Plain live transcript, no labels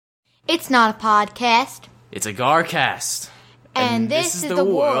It's not a podcast. It's a Garcast. And this is the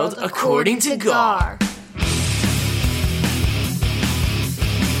world according to Gar.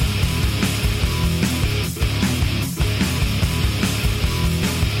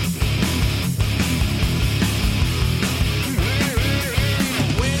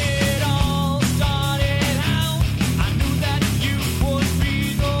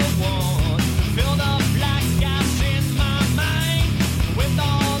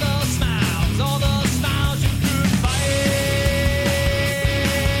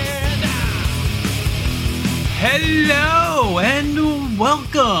 Hello and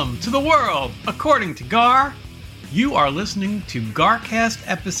welcome to the world according to Gar. You are listening to Garcast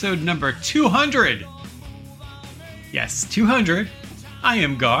episode number 200. Yes, 200. I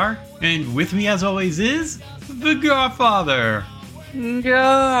am Gar, and with me as always is the Garfather.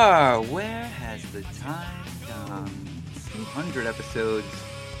 Gar, where has the time gone? 200 episodes.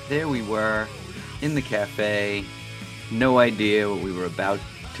 There we were, in the cafe. No idea what we were about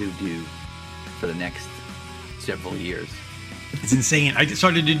to do for the next several years. It's insane. I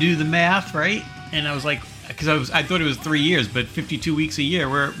started to do the math, right? And I was like, because I thought it was 3 years, but 52 weeks a year.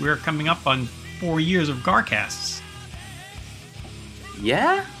 We're coming up on 4 years of Garcasts.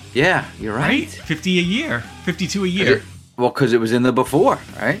 Yeah, you're right. 50 a year, 52 a year. Well, because it was in the before,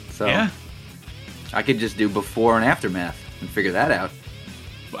 right? So yeah. I could just do before and after math and figure that out.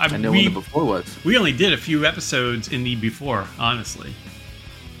 I know when the before was. We only did a few episodes in the before, honestly.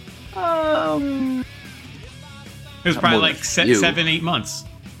 It was probably like 7-8 months.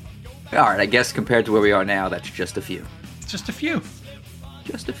 All right, I guess compared to where we are now, that's just a few. It's just a few.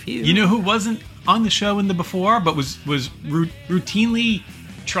 Just a few. You know who wasn't on the show in the before, but was routinely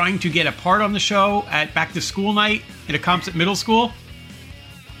trying to get a part on the show at back to school night at a Compton middle school?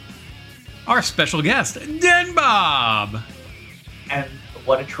 Our special guest, Den Bob. And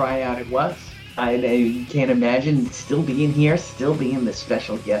what a tryout it was. I can't imagine still being here, still being the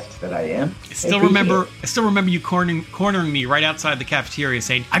special guest that I am. I still remember you cornering me right outside the cafeteria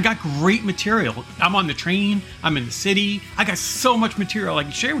saying, I got great material. I'm on the train. I'm in the city. I got so much material I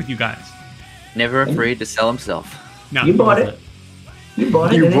can share with you guys. Never afraid to sell himself. No, you bought it. You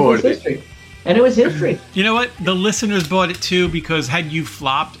bought it, and it was history. And it was history. You know what? The listeners bought it too, because had you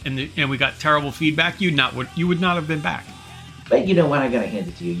flopped and we got terrible feedback, you would not have been back. But you know what? I got to hand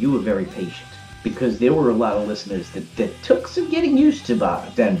it to you. You were very patient. Because there were a lot of listeners that took some getting used to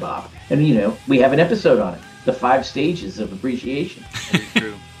Den Bob. And, you know, we have an episode on it. The 5 stages of appreciation. That is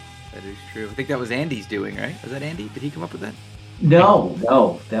true. That is true. I think that was Andy's doing, right? Was that Andy? Did he come up with that? No.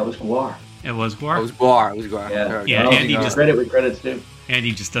 That was Guar. It was Guar? It was Guar. Yeah, Andy just... Credit where credit's due.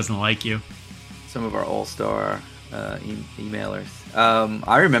 Andy just doesn't like you. Some of our all-star emailers.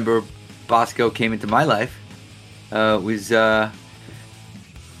 I remember Bosco came into my life.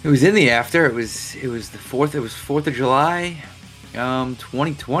 It was in the after. It was the 4th. It was 4th of July,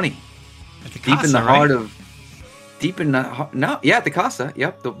 2020. At the Casa, at the Casa.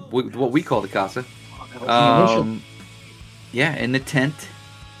 Yep, what we call the Casa. In the tent.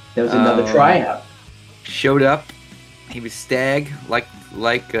 There was another tryout. Showed up. He was stag like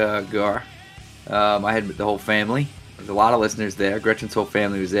Gar. I had the whole family. There was a lot of listeners there. Gretchen's whole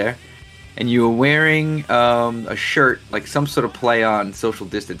family was there. And you were wearing a shirt, like some sort of play on social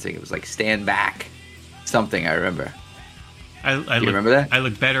distancing. It was like stand back, something I remember. Do you remember that? I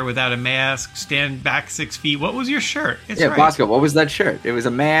look better without a mask, stand back 6 feet. What was your shirt? Right. Bosco, what was that shirt? It was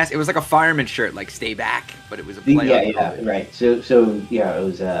a mask. It was like a fireman shirt, like stay back, but it was a play on. Right. So it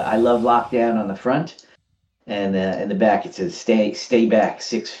was I love lockdown on the front, and in the back it says stay back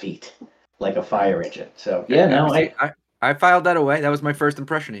 6 feet, like a fire engine. So I filed that away. That was my first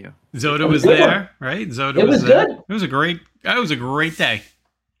impression of you. Zoda was there, right? Zoda was there. Good. It was a great day.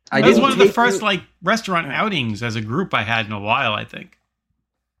 It was one of the first restaurant outings as a group I had in a while, I think.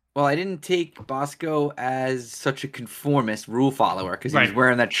 Well, I didn't take Bosco as such a conformist rule follower because he was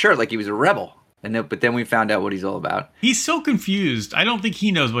wearing that shirt like he was a rebel. But then we found out what he's all about. He's so confused. I don't think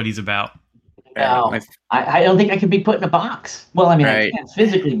he knows what he's about. No, I don't think I can be put in a box. Well, I mean, I can't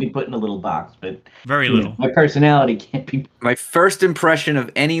physically be put in a little box, but very little. My personality can't be. My first impression of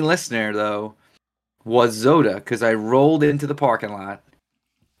any listener, though, was Zoda, because I rolled into the parking lot,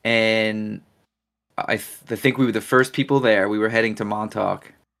 and I think we were the first people there. We were heading to Montauk,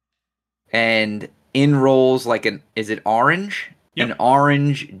 and in rolls is it orange? Yep. An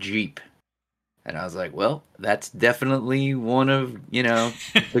orange Jeep. And I was like, well, that's definitely one of,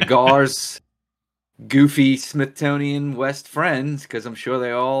 the Gar's goofy Smithsonian West friends, because I'm sure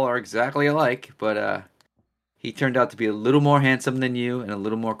they all are exactly alike, but he turned out to be a little more handsome than you and a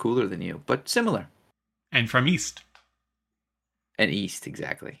little more cooler than you, but similar. And from East. And East,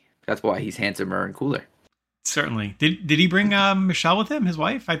 exactly. That's why he's handsomer and cooler. Certainly. Did he bring Michelle with him, his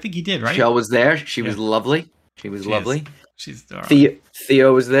wife? I think he did, right? Michelle was there. She was Yeah. lovely. She was lovely. She's adorable.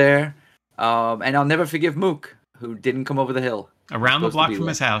 Theo was there. And I'll never forgive Mook, who didn't come over the hill. Around the Supposed to block be from there.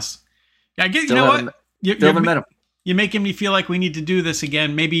 his house. Yeah, I get. You Still know haven't- what? Still haven't met him. You're making me feel like we need to do this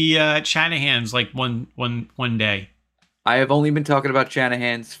again. Maybe Shanahan's like one day. I have only been talking about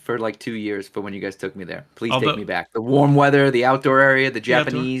Shanahan's for like 2 years for when you guys took me there. Please Although- take me back. The warm weather, the outdoor area, the outdoor-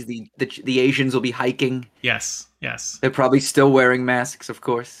 Japanese, the Asians will be hiking. Yes. They're probably still wearing masks, of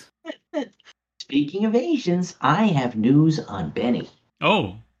course. Speaking of Asians, I have news on Benny.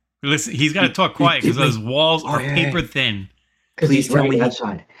 Oh, listen, he's got to talk quiet because those walls are yeah. paper thin. Because Please he's tell right me-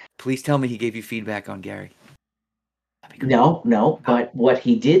 outside. Please tell me he gave you feedback on Gary. That'd be great. No, but what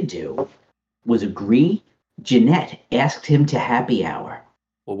he did do was agree. Jeanette asked him to happy hour.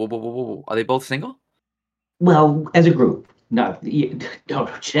 Whoa. Are they both single? Well, as a group. No,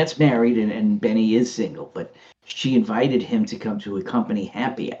 Jeanette's married and Benny is single, but she invited him to come to a company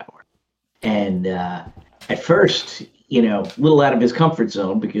happy hour. And at first, a little out of his comfort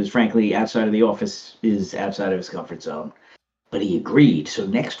zone, because frankly, outside of the office is outside of his comfort zone. But he agreed. So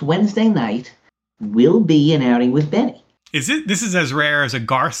next Wednesday night will be an outing with Benny. This is as rare as a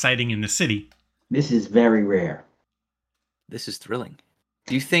Gar sighting in the city. This is very rare. This is thrilling.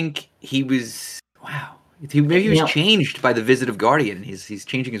 Do you think he was... Wow. Maybe he was Now- changed by the visit of Guardian. He's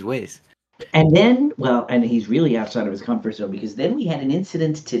changing his ways. And then, and he's really outside of his comfort zone, because then we had an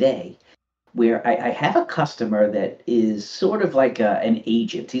incident today where I have a customer that is sort of like an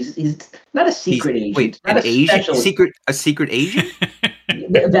agent. He's not a secret agent. Wait, not an a Asian? special- A secret Asian?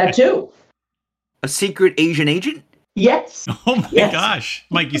 That too. A secret Asian agent? Yes. Oh my Yes. gosh.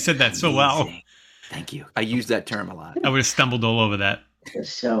 Mike, you said that so well. Amazing. Thank you. I use that term a lot. I would have stumbled all over that.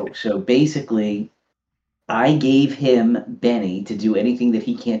 So basically, I gave him Benny to do anything that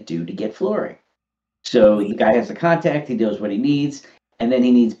he can't do to get flooring. So the guy has the contact, he knows what he needs, and then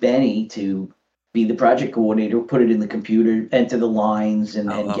he needs Benny to be the project coordinator, put it in the computer, enter the lines, and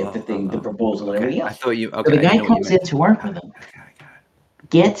get the proposal and everything I else. thought you... So Okay, the I guy know what you comes meant. in to work with him.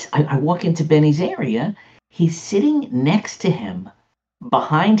 I walk into Benny's area. He's sitting next to him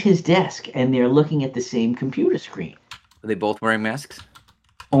behind his desk, and they're looking at the same computer screen. Are they both wearing masks?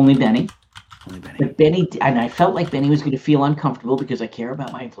 Only Benny. Only Benny. But Benny, and I felt like Benny was going to feel uncomfortable because I care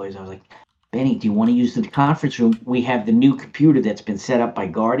about my employees. I was like, Benny, do you want to use the conference room? We have the new computer that's been set up by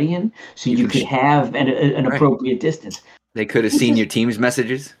Guardian, so you could have an Right. appropriate distance. They could have seen your team's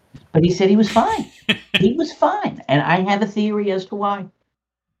messages. But he said he was fine. He was fine. And I have a theory as to why.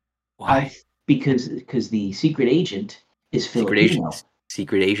 Why? Because the secret agent is Secret Filipino. Asian.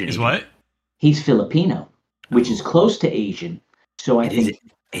 Secret Asian. Is agent. what? He's Filipino, which is close to Asian. So I think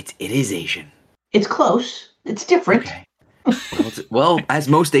It is Asian. it's close. It's different. Okay. Well, as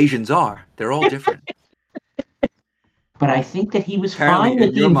most Asians are, they're all different. But I think that he was Apparently, fine with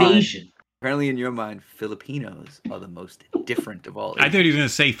in the your mind- invasion. Apparently, in your mind, Filipinos are the most different of all. I thought he was going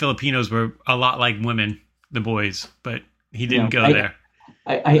to say Filipinos were a lot like women, the boys, but he didn't go there.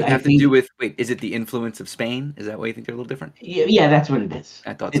 Does I it have to think, do with? Wait, is it the influence of Spain? Is that why you think they're a little different? yeah, that's what it is.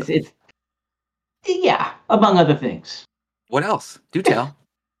 I thought so. It's yeah, among other things. What else? Do tell.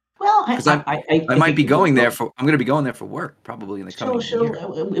 Well, 'Cause I I might think be it's going there important. I'm going to be going there for work probably in the So, coming year. if I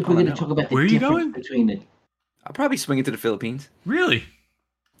we're don't going to know. talk about the Where are you difference going? between the, I'll probably swing into the Philippines. Really?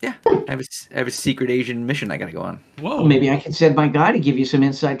 Yeah, I have a secret Asian mission I got to go on. Whoa. well, maybe I can send my guy to give you some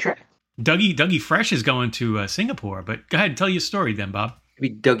inside track. Dougie Fresh is going to Singapore, but go ahead and tell your story then, Bob.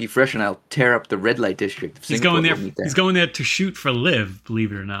 Maybe Dougie Fresh and I'll tear up the red light district. Of He's Singapore. going there. We'll meet there. He's going there to shoot for Liv,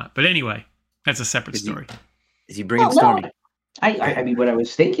 believe it or not. But anyway, that's a separate Is he- story. Is he bringing Well, no, Stormy? I mean, what I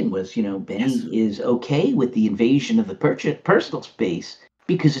was thinking was, Benny Yes. is okay with the invasion of the personal space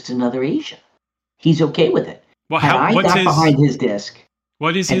because it's another Asian. He's okay with it. Well, Had I what's got behind his desk,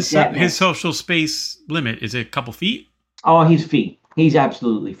 what is and his sat his next- social space limit? Is it a couple feet? oh, he's feet. He's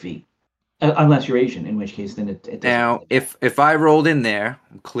absolutely feet. Unless you're Asian, in which case then it doesn't. Now, if I rolled in there,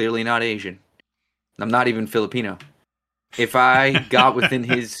 I'm clearly not Asian. I'm not even Filipino. If I got within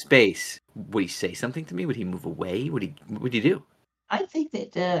his space, would he say something to me? Would he move away? What would he do? I think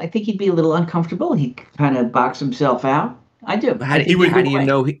he'd be a little uncomfortable. He'd kind of box himself out. I do. How do, He would- how do you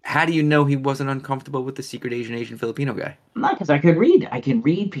know? How do you know he wasn't uncomfortable with the secret Asian Filipino guy? Not because I could read. I can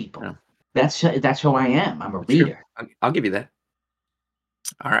read people. Oh. That's who I am. I'm a Sure. reader. I'll give you that.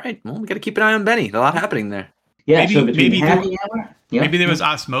 All right. Well, we got to keep an eye on Benny. A lot happening there. Yeah. Maybe- so between maybe there- happy hour. Yeah. Maybe there was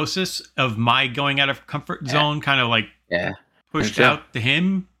osmosis of my going out of comfort zone, kind of like Yeah. pushed so. out to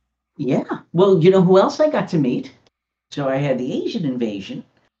him. Yeah. Well, you know who else I got to meet? So I had the Asian invasion,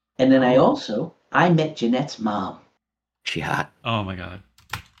 and then I met Jeanette's mom. She hot. Oh my god.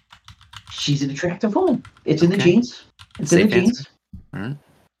 She's an attractive woman. It's in the Okay. genes. It's Safe in the answer. genes.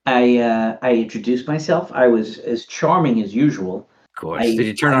 Alright. I introduced myself. I was as charming as usual. Of course. Did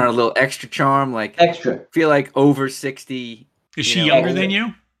you turn on a little extra charm? Like, Extra. feel like over 60. Is You she know, younger than you?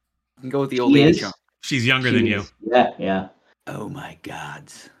 You can go with the old She lady is. charm. She's younger She than you. is. Yeah. Oh my God.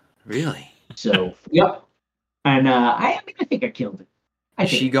 Really? So, yep. And I think I killed it. I Is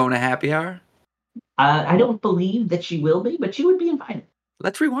think. she going to happy hour? I don't believe that she will be, but she would be invited.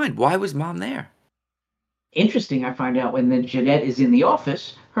 Let's rewind. Why was mom there? Interesting, I find out when the Jeanette is in the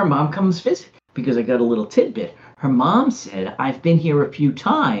office, her mom comes visit because I got a little tidbit. Her mom said, I've been here a few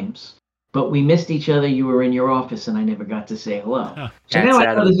times, but we missed each other. You were in your office and I never got to say hello. Huh. So now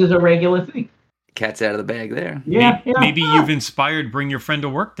I know this is a regular thing. Cat's out of the bag there. Yeah. Maybe you've inspired Bring Your Friend to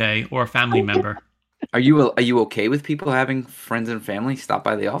Work Day or a family member. Are you okay with people having friends and family stop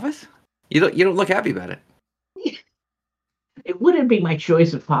by the office? You don't look happy about it. It wouldn't be my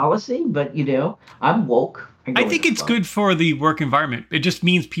choice of policy, but I'm woke. I think it's good for the work environment. It just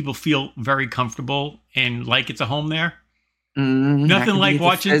means people feel very comfortable and like it's a home there. Nothing like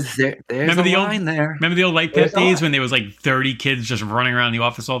watching. There's Remember a the line there. Remember the old Light Path days when there was like 30 kids just running around the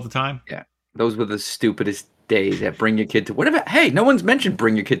office all the time? Yeah, those were the stupidest days. That bring your kid to. What about? Hey, no one's mentioned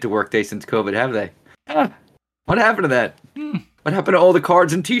bring your kid to work day since COVID, have they? What happened to that? What happened to all the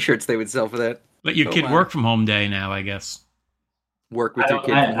cards and T-shirts they would sell for that? Let your kid work from home day now, I guess. Work with your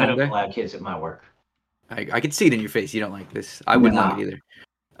kid. I don't allow kids at my work. I can see it in your face. You don't like this. I wouldn't like it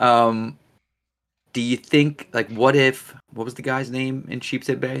either. Do you think, like, what was the guy's name in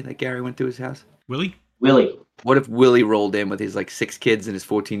Sheepshead Bay that Gary went to his house? Willie? What if Willie rolled in with his, 6 kids and his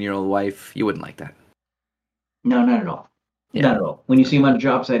 14-year-old wife? You wouldn't like that. No, not at all. Yeah. Not at all. When you see him on a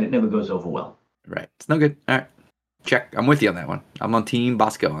job site, it never goes over well. Right. It's no good. All right. Check. I'm with you on that one. I'm on Team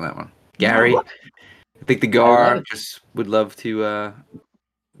Bosco on that one. Gary, I think the GAR just would love to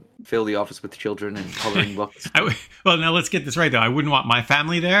fill the office with children and coloring books. Well, now let's get this right, though. I wouldn't want my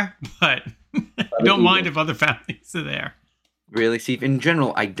family there, but I don't mind if other families are there. Really? See, in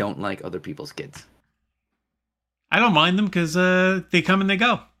general, I don't like other people's kids. I don't mind them because they come and they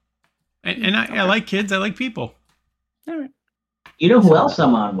go. And I like kids. I like people. All right. You know who else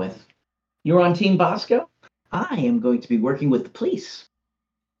I'm on with? You're on Team Bosco? I am going to be working with the police.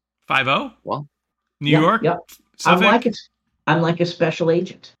 5-0? Well, New York? Yep. Suffolk? I'm like a special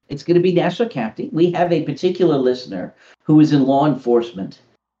agent. It's going to be Nassau County. We have a particular listener who is in law enforcement,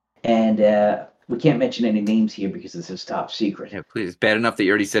 and we can't mention any names here because this is top secret. yeah, please. It's bad enough that you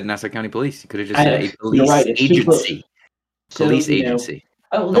already said Nassau County Police. You could have just said a You're police right, it's too agency. So, Police agency.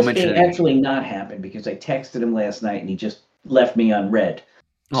 Oh, Don't this mention may it. actually not happen because I texted him last night and he just left me unread.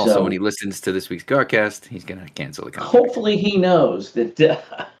 Also, So- when he listens to this week's Garcast, he's going to cancel the contract. Hopefully he knows that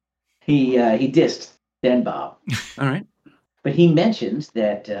he dissed Den Bob. All right. But he mentioned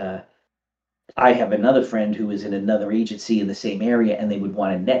that I have another friend who is in another agency in the same area and they would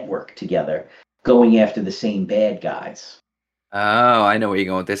want to network together going after the same bad guys. Oh, I know where you're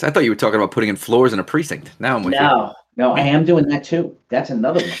going with this. I thought you were talking about putting in floors in a precinct. Now I'm with you. No, I am doing that too. That's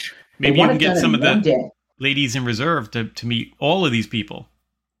another one. Maybe They you want can it get done some in of one the day. ladies in reserve to meet all of these people.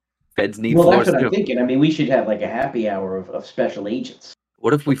 Feds need Well, floors that's what too. I'm thinking. I mean, we should have like a happy hour of special agents.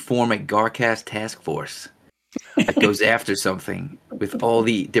 What if we form a Garcast task force that goes after something with all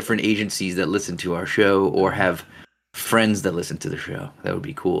the different agencies that listen to our show or have friends that listen to the show? That would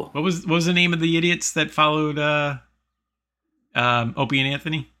be cool. What was the name of the idiots that followed Opie and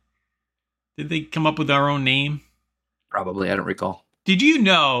Anthony? Did they come up with our own name? Probably. I don't recall. Did you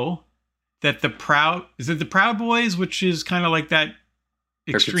know that the Proud Boys, which is kind of like that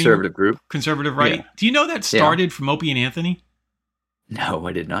Or extreme conservative group. conservative right? Yeah. Do you know that started from Opie and Anthony? No,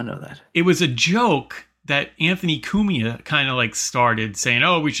 I did not know that. It was a joke that Anthony Cumia kind of like started saying,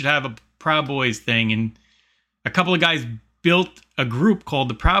 "Oh, we should have a Proud Boys thing," and a couple of guys built a group called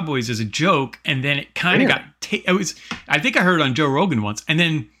the Proud Boys as a joke, and then it kind of got. I think I heard it on Joe Rogan once, and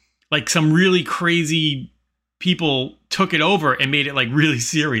then like some really crazy people took it over and made it like really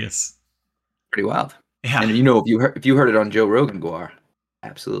serious. Pretty wild. Yeah, And you know, if you heard it on Joe Rogan, Guar,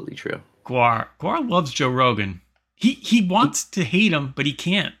 absolutely true. Guar loves Joe Rogan. He wants to hate him, but he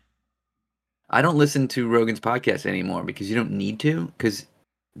can't. I don't listen to Rogan's podcast anymore because you don't need to, because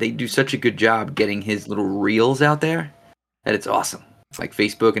they do such a good job getting his little reels out there that it's awesome. Like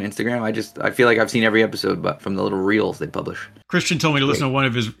Facebook and Instagram, I feel like I've seen every episode, but from the little reels they publish. Christian told me to listen to one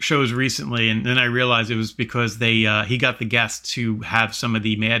of his shows recently, and then I realized it was because he got the guest to have some of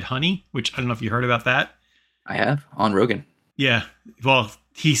the Mad Honey, which I don't know if you heard about that. I have on Rogan. Yeah, well,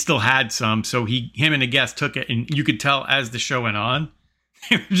 he still had some, so him and the guest took it, and you could tell as the show went on,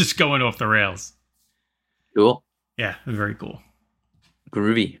 they were just going off the rails. Cool. Yeah, very cool.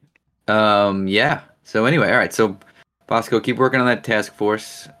 Groovy. Yeah. So anyway, all right. So Bosco, keep working on that task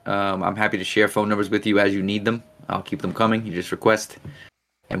force. I'm happy to share phone numbers with you as you need them. I'll keep them coming. You just request,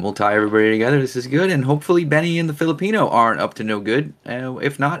 and we'll tie everybody together. This is good, and hopefully Benny and the Filipino aren't up to no good.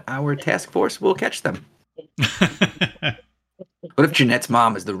 If not, our task force will catch them. What if Jeanette's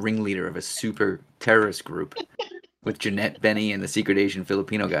mom is the ringleader of a super terrorist group with Jeanette, Benny, and the secret Asian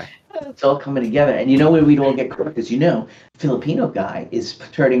Filipino guy? It's all coming together. And you know where we'd all get caught? Because Filipino guy is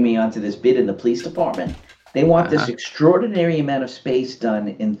turning me onto this bid in the police department. They want this extraordinary amount of space done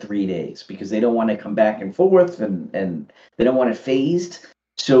in 3 days because they don't want to come back and forth and they don't want it phased.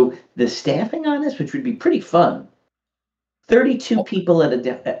 So the staffing on this, which would be pretty fun, 32 people at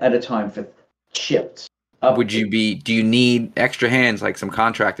a time for shifts. Do you need extra hands like some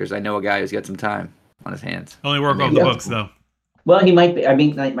contractors? I know a guy who's got some time on his hands. Only work off the books, though. Well, he might be. I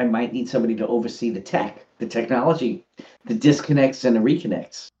mean, I might need somebody to oversee the technology, the disconnects and the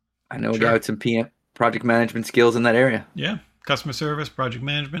reconnects. I know a guy with some PM project management skills in that area. Yeah, customer service, project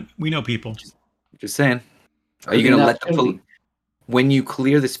management. We know people. Just saying. Are you going to let the when you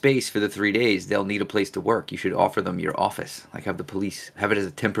clear the space for the 3 days, they'll need a place to work. You should offer them your office, like have the police have it as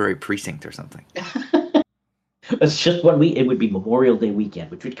a temporary precinct or something. It's just 1 week. It would be Memorial Day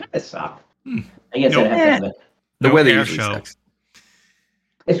weekend, which would kind of suck. I guess I'd have to have it. The weather usually sucks.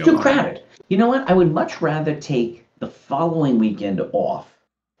 It's too crowded. You know what? I would much rather take the following weekend off.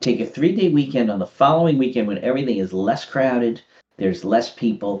 Take a 3-day weekend on the following weekend when everything is less crowded. There's less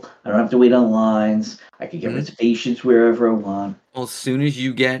people. I don't have to wait on lines. I can get reservations wherever I want. Well, as soon as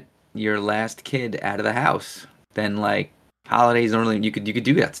you get your last kid out of the house, then like holidays normally you could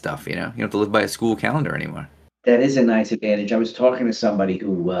do that stuff. You don't have to live by a school calendar anymore. That is a nice advantage. I was talking to somebody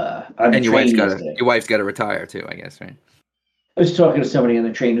who and your wife's got to retire too, I guess, right? I was talking to somebody on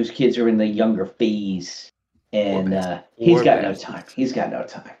the train whose kids are in the younger phase, and he's got no time. He's got no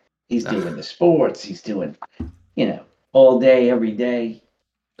time. He's doing the sports. He's doing, all day, every day.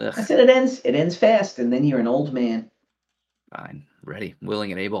 Ugh. I said it ends fast, and then you're an old man. Fine, ready,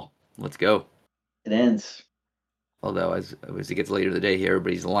 willing, and able. Let's go. It ends. Although as it gets later in the day here,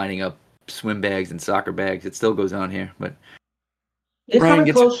 everybody's lining up swim bags and soccer bags. It still goes on here, but it's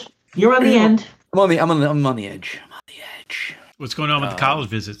coming close. You're on the end. I'm on the edge. I'm on the edge. What's going on with the college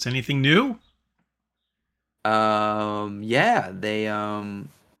visits? Anything new? Yeah, they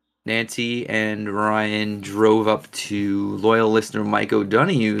Nancy and Ryan drove up to loyal listener Mike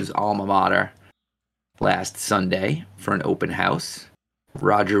O'Donoghue's alma mater last Sunday for an open house,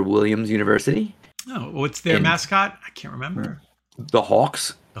 Roger Williams University. Oh, what's their mascot? I can't remember. The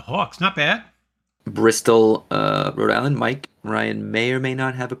Hawks. The Hawks, not bad. Bristol, Rhode Island. Mike, Ryan may or may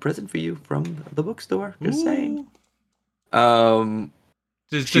not have a present for you from the bookstore. Just saying.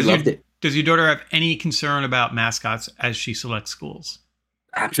 She loved it. Does your daughter have any concern about mascots as she selects schools?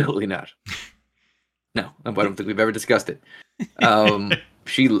 Absolutely not. No, I don't think we've ever discussed it.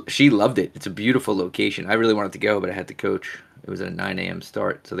 She loved it. It's a beautiful location. I really wanted to go, but I had to coach. It was at a 9 a.m.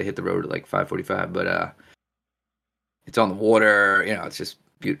 start, so they hit the road at like 5:45. But it's on the water. It's just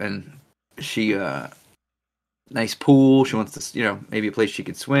beautiful. And she nice pool. She wants to, maybe a place she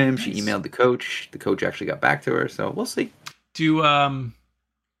could swim. Nice. She emailed the coach. The coach actually got back to her, so we'll see.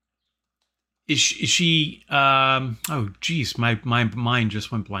 Is she oh geez, my mind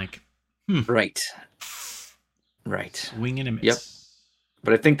just went blank. Right. Swing and a miss. Yep.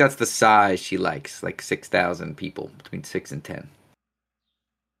 But I think that's the size she likes, like 6,000 people, between 6 and 10.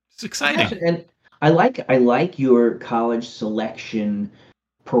 It's exciting. And I like your college selection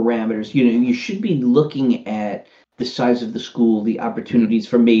parameters. You should be looking at the size of the school, the opportunities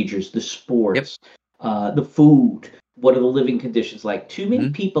for majors, the sports, the food. What are the living conditions like? Too many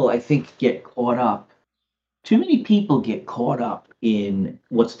people, I think, get caught up. Too many people get caught up in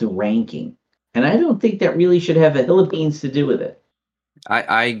what's the ranking. And I don't think that really should have a hill of beans to do with it.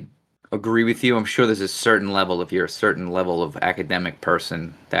 I agree with you. I'm sure there's a certain level, if you're a certain level of academic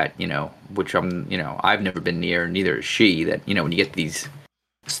person that, which I've never been near, neither is she, that, when you get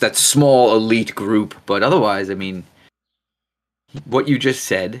that small elite group. But otherwise, I mean, what you just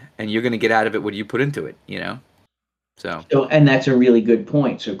said, and you're going to get out of it what you put into it, So, and that's a really good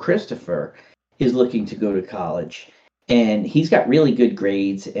point. So Christopher is looking to go to college, and he's got really good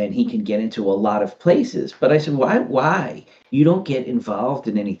grades, and he can get into a lot of places. But I said, why? You don't get involved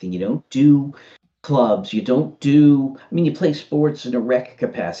in anything. You don't do clubs. You don't do. I mean, you play sports in a rec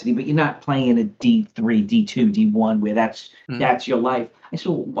capacity, but you're not playing a D3, D2, D1 where that's your life. I said,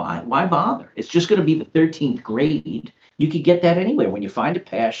 well, why bother? It's just going to be the 13th grade. You could get that anywhere. When you find a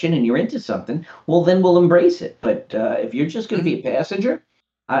passion and you're into something, well, then we'll embrace it. But if you're just going to be a passenger,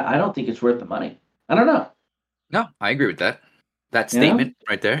 I don't think it's worth the money. I don't know. No, I agree with that. That statement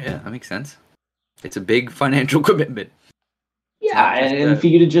right there, yeah, that makes sense. It's a big financial commitment. Yeah, and for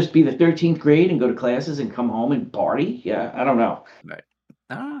you to just be the 13th grade and go to classes and come home and party, yeah, I don't know. Right.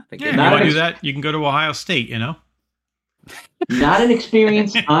 If you want to do that, you can go to Ohio State, you know? Not an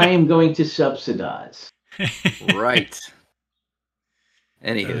experience I am going to subsidize. Right.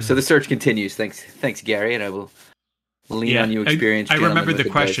 Anywho, so the search continues. Thanks, Gary, and I will lean on you, experienced. I remember the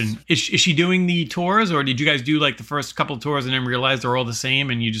question. Is she doing the tours, or did you guys do like the first couple of tours and then realize they're all the same,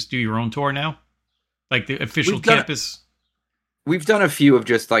 and you just do your own tour now, like the official campus? We've done a few of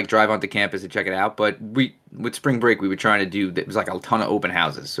just like drive onto campus and check it out, but with spring break we were trying to do. It was like a ton of open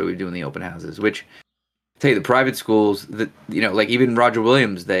houses, so we were doing the open houses. Which, I'll tell you, the private schools, like even Roger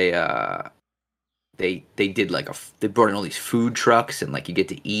Williams, they did like they brought in all these food trucks and like you get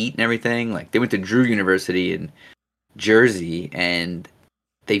to eat and everything. Like they went to Drew University in Jersey and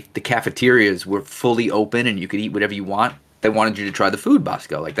the cafeterias were fully open and you could eat whatever you want. They wanted you to try the food,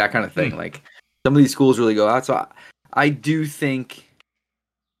 Bosco, like that kind of thing. Like some of these schools really go out. So I do think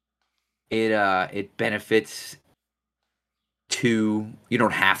it benefits to, you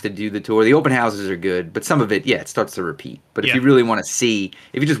don't have to do the tour. The open houses are good, but some of it, it starts to repeat. But if you really want to see,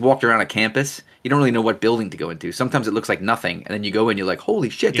 if you just walked around a campus, you don't really know what building to go into. Sometimes it looks like nothing, and then you go in, you're like, holy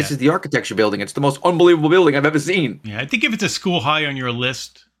shit, this is the architecture building. It's the most unbelievable building I've ever seen. Yeah, I think if it's a school high on your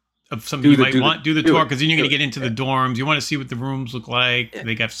list of something you might want, do the tour, because then you're going to get into the dorms. You want to see what the rooms look like.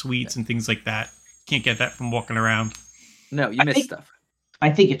 They got suites and things like that. Can't get that from walking around. No, you miss stuff. I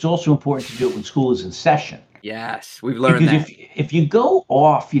think it's also important to do it when school is in session. Yes, we've learned that. If you go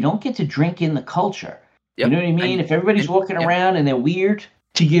off, you don't get to drink in the culture. Yep. You know what I mean? If everybody's walking around and they're weird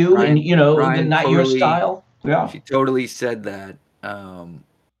to you, Ryan, and they're not your style. Yeah, she totally said that.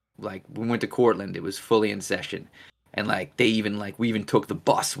 Like we went to Cortland, it was fully in session, and like we even took the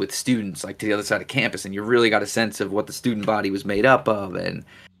bus with students like to the other side of campus, and you really got a sense of what the student body was made up of and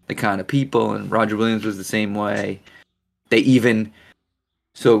the kind of people. And Roger Williams was the same way. They even,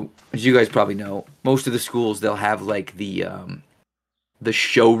 so as you guys probably know, most of the schools, they'll have like the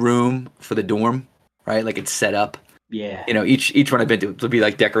showroom for the dorm, right? Like it's set up. Yeah. Each one I've been to will be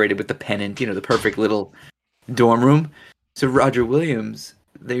like decorated with the pennant, the perfect little dorm room. So Roger Williams,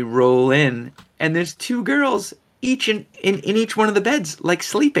 they roll in and there's two girls each in each one of the beds, like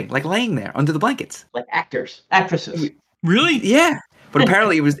sleeping, like laying there under the blankets. Like actresses. Really? Yeah. But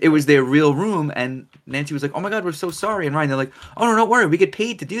apparently it was their real room, and Nancy was like, "Oh my God, we're so sorry." And Ryan, they're like, "Oh no, don't worry, we get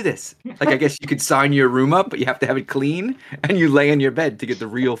paid to do this." Like I guess you could sign your room up, but you have to have it clean, and you lay in your bed to get the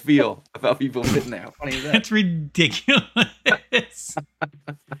real feel of how people live now. How funny is that? That's ridiculous.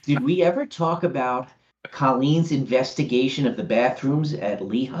 Did we ever talk about Colleen's investigation of the bathrooms at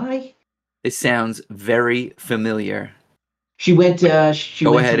Lehigh? It sounds very familiar. She went.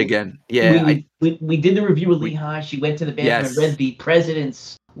 Go ahead again. Yeah, we did the review of Lehigh. She went to the bathroom and read the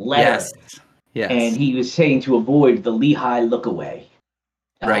president's letter. Yes. And he was saying to avoid the Lehigh look away.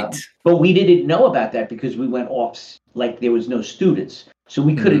 Right. But we didn't know about that because we went off like there was no students, so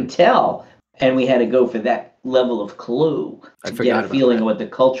we couldn't tell, and we had to go for that level of clue to get a feeling of what the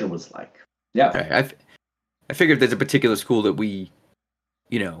culture was like. Yeah. Right. I figured there's a particular school that we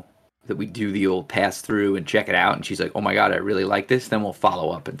do the old pass through and check it out, and she's like, "Oh my God, I really like this." Then we'll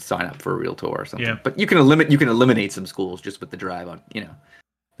follow up and sign up for a real tour or something. Yeah. But you can eliminate some schools just with the drive on,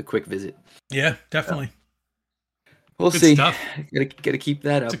 the quick visit. Yeah, definitely. So, we'll see. Stuff. Gotta keep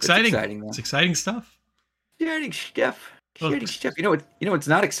that up. It's exciting. It's exciting stuff. Exciting stuff. Exciting stuff. You know what's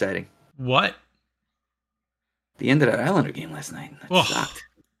not exciting? What? The end of that Islander game last night. That sucked.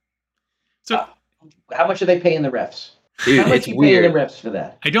 So, how much are they paying the refs? Dude, how much it's you weird. paying the refs for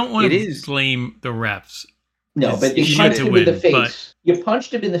that? I don't want to blame the refs. No, but you punched him in the face. You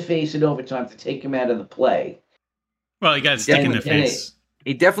punched him in the face in overtime to take him out of the play. Well, he got a stick in the face.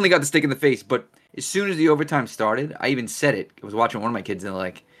 He definitely got the stick in the face, but as soon as the overtime started, I even said it. I was watching one of my kids, and they're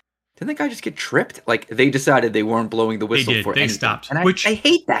like, didn't that guy just get tripped? Like, they decided they weren't blowing the whistle for anything. They stopped. And I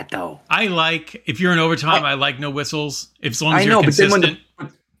hate that, though. I like, if you're in overtime, I like no whistles. As long as you're consistent.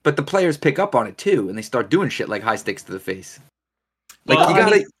 But the players pick up on it, too, and they start doing shit like high sticks to the face. Like, you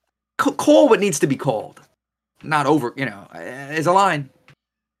gotta call what needs to be called. Not over, there's a line.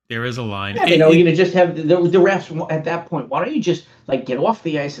 There is a line. Yeah, you're going to just have the refs at that point. Why don't you just, get off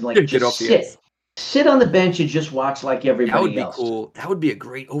the ice and, just sit? Sit on the bench and just watch like everybody else. That would be cool. That would be a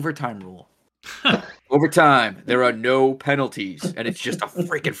great overtime rule. Overtime, there are no penalties, and it's just a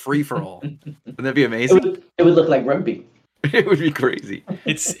freaking free-for-all. Wouldn't that be amazing? It would look like rugby. It would be crazy.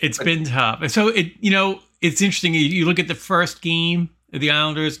 It's been tough. So it's interesting. You look at the first game of the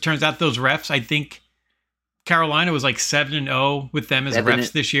Islanders. Turns out those refs. I think Carolina was like 7-0 with them as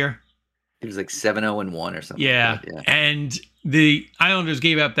refs this year. It was like 7-0-1 or something. Yeah. And the Islanders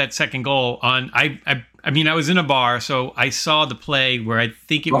gave up that second goal on. I mean, I was in a bar, so I saw the play where I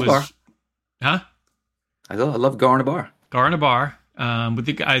think it was. Bar. Huh? I love Gar in a bar. Gar in a bar with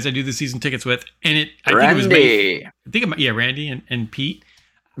the guys I do the season tickets with, and Randy. Randy and Pete.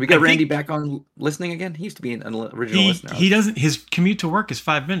 We got Randy back on listening again. He used to be an original listener. He doesn't. His commute to work is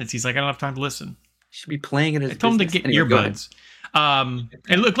 5 minutes. He's like, I don't have time to listen. He should be playing in his. I told him to get earbuds.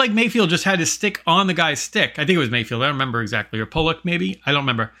 It looked like Mayfield just had his stick on the guy's stick. I think it was Mayfield. I don't remember exactly. Or Pollock, maybe. I don't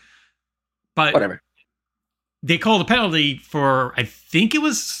remember. But whatever. They called a penalty for, I think it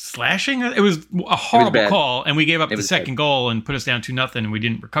was slashing. It was a horrible call, and we gave up the second goal and put us down 2-0, and we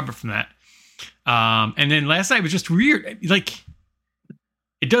didn't recover from that. And then last night was just weird. Like,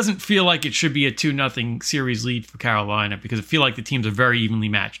 it doesn't feel like it should be a 2-0 series lead for Carolina because I feel like the teams are very evenly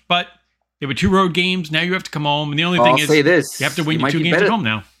matched. But there were 2 road games. Now you have to come home. And the only thing is, say this. You have to win your 2 games at home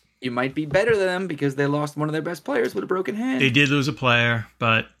now. You might be better than them because they lost one of their best players with a broken hand. They did lose a player,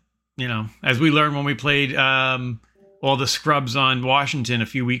 but, you know, as we learned when we played all the scrubs on Washington a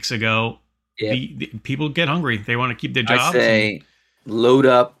few weeks ago, the people get hungry. They want to keep their jobs. I say load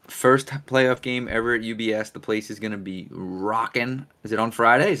up. First playoff game ever at UBS. The place is going to be rocking. Is it on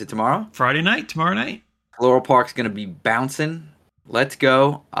Friday? Is it tomorrow? Friday night, tomorrow night. Floral Park's going to be bouncing. Let's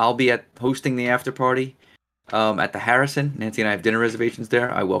go. I'll be hosting the after party at the Harrison. Nancy and I have dinner reservations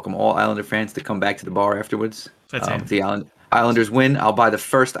there. I welcome all Islander fans to come back to the bar afterwards. If the Islanders win, I'll buy the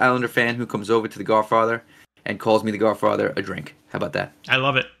first Islander fan who comes over to the Garfather and calls me the Garfather a drink. How about that? I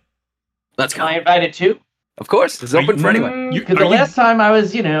love it. Let's go. Am I invited too? Of course. It's open for anyone. Because the last time I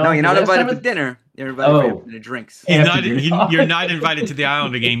was, No, you're not invited for dinner. You're invited for drinks. You're not invited to the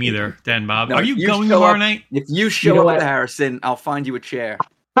Islander game either, Dan Bob. No, are you going tomorrow night? If you show up at the Harrison, I'll find you a chair.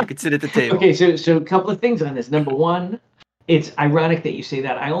 You can sit at the table. Okay, so a couple of things on this. Number one, it's ironic that you say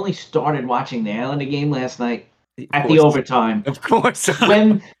that. I only started watching the Islander game last night at the overtime. Of course.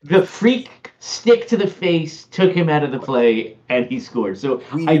 When the freak stick to the face took him out of the play and he scored. So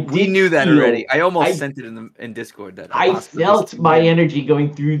we knew that already. I almost sent it in Discord. That I felt my energy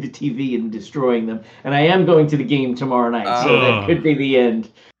going through the TV and destroying them. And I am going to the game tomorrow night, so that could be the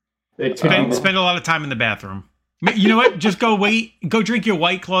end. Spend a lot of time in the bathroom. You know what? Just go drink your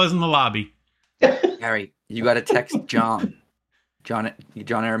White Claws in the lobby. Harry, you got to text John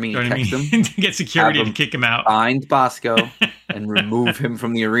Aramini, text him. To get security to kick him out. Find Bosco and remove him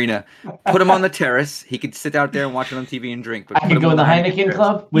from the arena. Put him on the terrace. He could sit out there and watch it on TV and drink. But I could go in the Heineken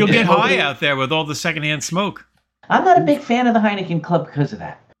Club. You'll get high out there with all the secondhand smoke. I'm not a big fan of the Heineken Club because of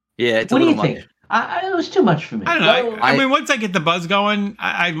that. Yeah, it's what a do little you think? It was too much for me. I don't know. I mean, once I get the buzz going,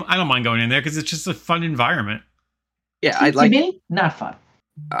 I don't mind going in there because it's just a fun environment. Yeah, to me, not fun.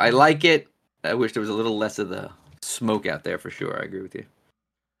 I like it. I wish there was a little less of the smoke out there for sure. I agree with you.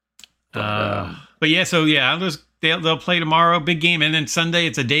 But they'll play tomorrow, big game, and then Sunday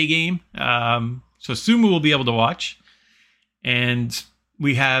it's a day game. So Sumu will be able to watch, and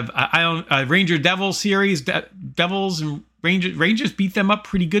we have Ranger Devils series. Devils and Rangers beat them up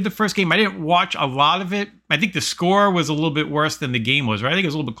pretty good the first game. I didn't watch a lot of it. I think the score was a little bit worse than the game was. Right? I think it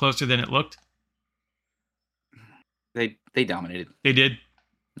was a little bit closer than it looked. They dominated. They did.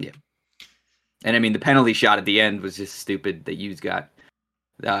 Yeah. And I mean, the penalty shot at the end was just stupid that Hughes got.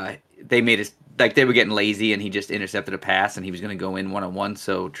 They made us like they were getting lazy, and he just intercepted a pass, and he was going to go in 1-on-1.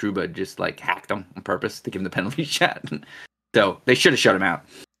 So Trouba just hacked him on purpose to give him the penalty shot. So they should have shut him out.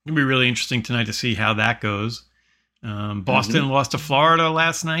 It'll be really interesting tonight to see how that goes. Boston lost to Florida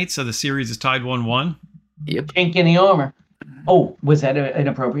last night, so the series is tied 1-1. Yep. Chink in the armor. Oh, was that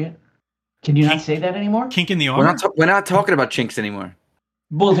inappropriate? Can you not say that anymore? Kink in the armor? We're not talking about chinks anymore.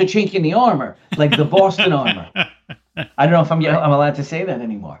 Well, the chink in the armor, like the Boston armor. I don't know if I'm allowed to say that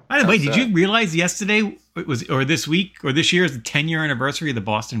anymore. By the way, did you realize yesterday this week or this year is the 10-year anniversary of the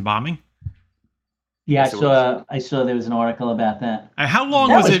Boston bombing? Yeah, I saw there was an article about that. How long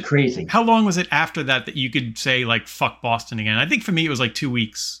was it? Crazy. How long was it after that you could say fuck Boston again? I think for me it was 2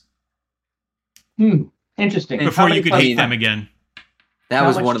 weeks. Interesting. Before you could hate them again. That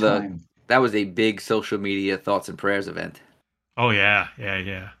was one of the. That was a big social media thoughts and prayers event. Oh yeah.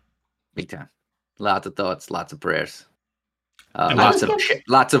 Big time. Lots of thoughts, lots of prayers. Lots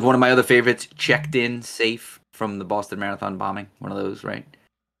of one of my other favorites, checked in safe from the Boston Marathon bombing. One of those, right?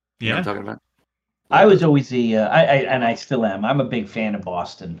 Yeah. You know what I'm talking about? I was always and I still am. I'm a big fan of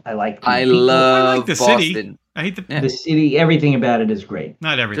Boston. I love I like the Boston. city. I hate the city. Everything about it is great.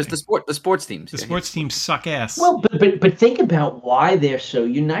 Not everything. Just the sports teams. The sports teams suck ass. Well, but think about why they're so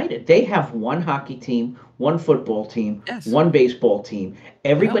united. They have one hockey team, one football team, one baseball team.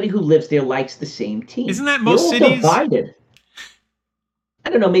 Everybody who lives there likes the same team. Isn't that most They're all cities? divided. I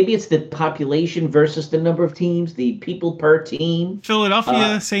don't know, maybe it's the population versus the number of teams, the people per team.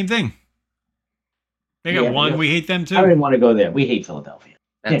 Philadelphia, same thing. They got one. We hate them too. I don't even want to go there. We hate Philadelphia.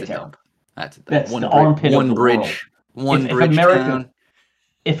 That's a dump. That's a dump. That's the armpit of the world. One bridge town.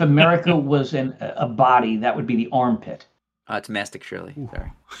 If America was a body, that would be the armpit. It's Mastic Shirley.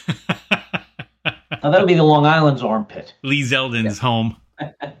 Sorry. Now, that would be the Long Island's armpit. Lee Zeldin's home.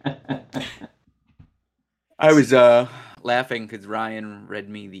 I was laughing because Ryan read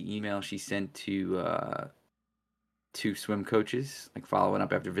me the email she sent to two swim coaches, like following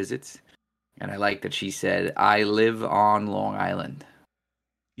up after visits. And I like that she said, I live on Long Island.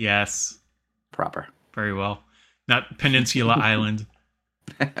 Yes. Proper. Very well. Not Peninsula Island.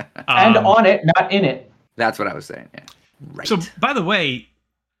 And on it, not in it. That's what I was saying, yeah. Right. So, by the way,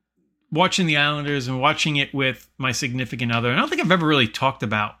 watching the Islanders and watching it with my significant other, and I don't think I've ever really talked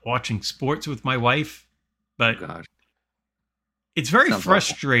about watching sports with my wife, but it's very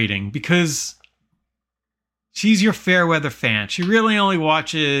frustrating because she's your fair weather fan. She really only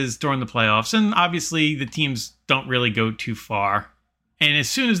watches during the playoffs, and obviously the teams don't really go too far. And as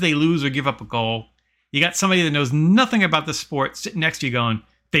soon as they lose or give up a goal, you got somebody that knows nothing about the sport sitting next to you going,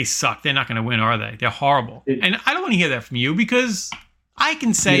 they suck. They're not going to win, are they? They're horrible. And I don't want to hear that from you because I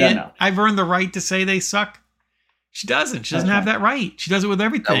can say it. Know. I've earned the right to say they suck. She doesn't. She doesn't have that right. She does it with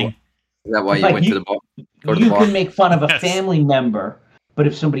everything. Is that why you went to the bar? You can make fun of a family member, but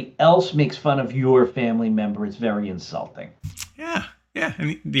if somebody else makes fun of your family member, it's very insulting. Yeah. Yeah.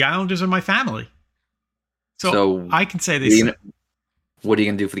 And the Islanders are my family. So I can say they suck. What are you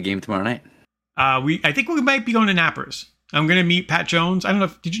going to do for the game tomorrow night? I think we might be going to Nappers. I'm going to meet Pat Jones. I don't know.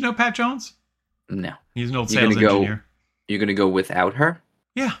 Did you know Pat Jones? No. He's an old sales engineer. You're going to go without her?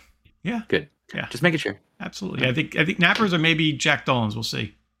 Yeah. Yeah. Good. Yeah. Just making sure. Absolutely. I think Nappers or maybe Jack Dolan's. We'll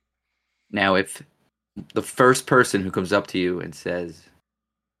see. Now, if the first person who comes up to you and says,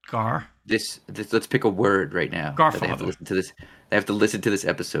 Gar, this let's pick a word right now. Garfather. They have to listen to this. They have to listen to this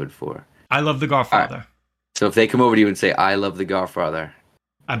episode for. I love the Garfather. Right. So if they come over to you and say, I love the Garfather,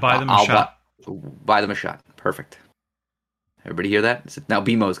 I buy them a shot. Buy them a shot. Perfect. Everybody hear that? Now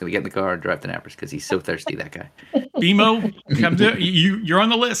BMO's going to get in the car and drive to Nappers because he's so thirsty, that guy. BMO, come to you're on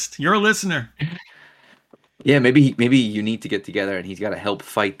the list. You're a listener. Yeah, maybe you need to get together and he's got to help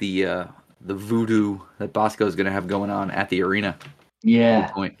fight the voodoo that Bosco's going to have going on at the arena. Yeah.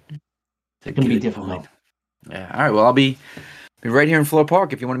 It's going to be difficult. Yeah. All right. Well, I'll be right here in Floor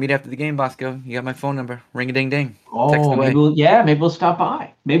Park if you want to meet after the game, Bosco. You got my phone number. Ring a ding ding. Oh, maybe we'll stop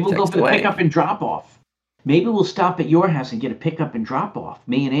by. Maybe we'll go for the pickup and drop off. Maybe we'll stop at your house and get a pickup and drop off.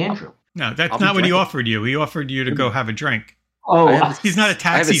 Me and Andrew. No, that's not what he offered you. He offered you to go have a drink. Oh, he's not a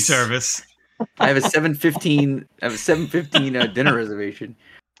taxi service. I have a 7:15 dinner reservation.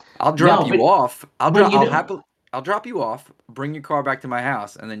 I'll drop you off. I'll drop you off. Bring your car back to my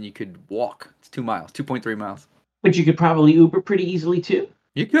house, and then you could walk. It's 2 miles, 2.3 miles. But you could probably Uber pretty easily too.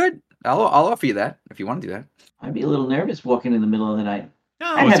 You could. I'll offer you that if you want to do that. I'd be a little nervous walking in the middle of the night.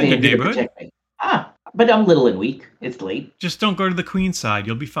 No, it's a good neighborhood. But I'm little and weak. It's late. Just don't go to the Queen side.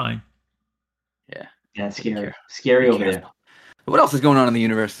 You'll be fine. Yeah, it's scary. Scary over there. What else is going on in the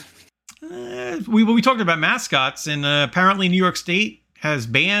universe? We talked about mascots, and apparently New York State has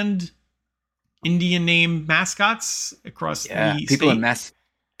banned Indian name mascots across the state. People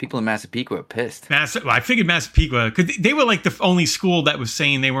in Massapequa are pissed. I figured Massapequa, because they were like the only school that was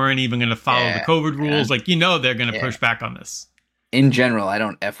saying they weren't even going to follow the COVID rules. Like, they're going to push back on this. In general, I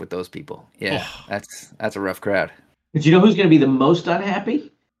don't F with those people. Yeah, that's a rough crowd. But you know who's going to be the most unhappy?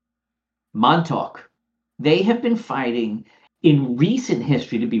 Montauk. They have been fighting in recent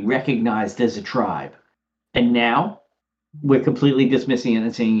history to be recognized as a tribe. And now we're completely dismissing it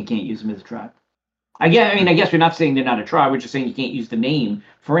and saying you can't use them as a tribe. I guess we're not saying they're not a tribe. We're just saying you can't use the name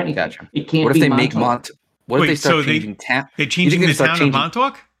for anything. Gotcha. It can't what be if they Montauk. make Montauk? What if they start changing town? They're changing the town of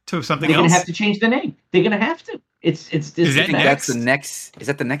Montauk to something else? They're going to have to change the name. They're going to have to. It's is that next? Is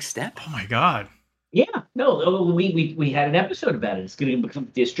that the next step? Oh my God. Yeah. No, we had an episode about it. It's going to become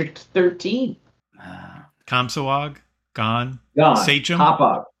District 13. Kamsawag, gone. Sachem,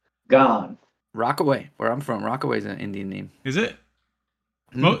 Hopog, gone. Rockaway, where I'm from. Rockaway is an Indian name. Is it?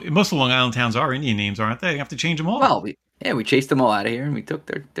 Most of the Long Island towns are Indian names, aren't they? You have to change them all. Well, we chased them all out of here, and we took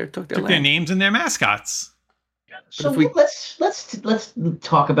their names and their mascots. So let's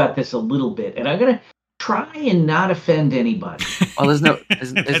talk about this a little bit, and I'm gonna try and not offend anybody. Well, there's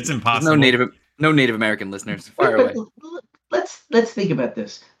that's impossible. There's no Native American listeners. Fire away. Let's think about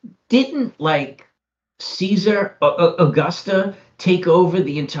this. Didn't Caesar Augusta take over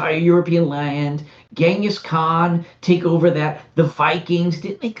the entire European land? Genghis Khan take over that? The Vikings,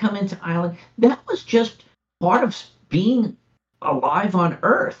 didn't they come into Ireland? That was just part of being alive on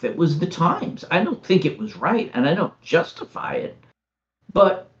Earth. It was the times. I don't think it was right, and I don't justify it,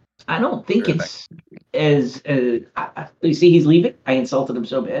 but I don't think it's as. You see, he's leaving. I insulted him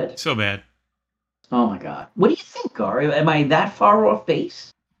so bad. So bad. Oh my God! What do you think, Gar? Am I that far off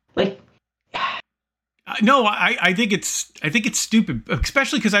base? Like, No, I think it's stupid,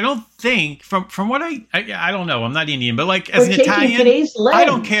 especially because I don't think from what I don't know. I'm not Indian, but like as we're an taking Italian, today's I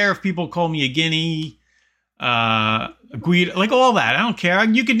don't lens. care if people call me a Guinea, Guido, like all that. I don't care.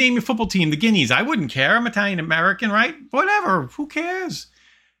 You could name your football team the Guineas. I wouldn't care. I'm Italian American, right? Whatever. Who cares?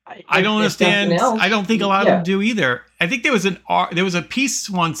 I don't If nothing understand. else, I don't think a lot yeah. of them do either. I think there was a piece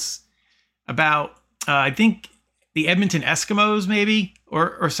once about I think the Edmonton Eskimos maybe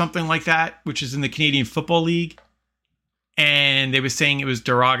or something like that, which is in the Canadian Football League, and they were saying it was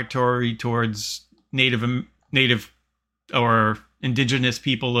derogatory towards native or indigenous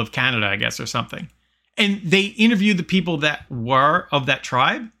people of Canada, I guess, or something. And they interviewed the people that were of that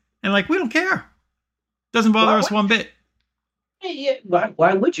tribe, and like, we don't care. Doesn't bother us one bit. Yeah,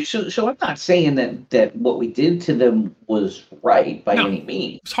 why would you? So I'm not saying that what we did to them was right by No. any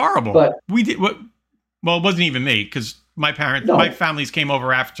means. It's horrible. But- we did what? Well, it wasn't even me because my families came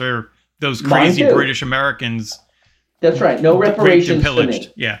over after those Mine crazy too. British Americans. That's right. No raped and reparations for pillaged.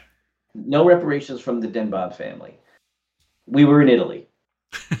 me. Yeah. No reparations from the Denbob family. We were in Italy.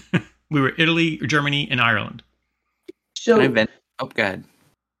 We were Italy, Germany, and Ireland. So Can I vent? Oh, go ahead.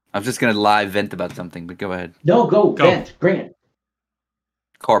 I was just going to live vent about something, but go ahead. no, go. Go. Grant.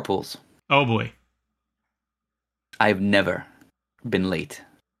 Carpools. Oh boy. I've never been late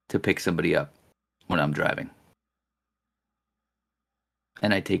to pick somebody up when I'm driving.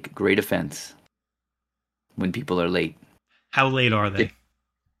 And I take great offense when people are late. How late are they?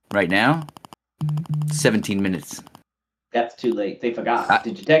 Right now, 17 minutes. That's too late. They forgot.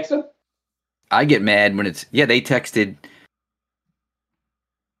 Did you text them? I get mad when they texted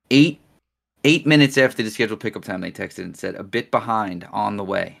 8 minutes after the scheduled pickup time. They texted and said, a bit behind on the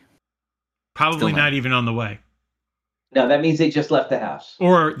way. Probably Still not not. even on the way. No, that means they just left the house.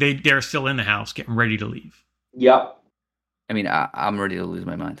 Or they're still in the house getting ready to leave. Yep. I mean, I'm ready to lose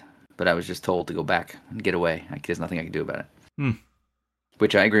my mind. But I was just told to go back and get away. There's nothing I can do about it. Hmm.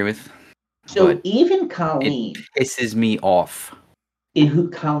 Which I agree with. So But even Colleen, Pisses me off.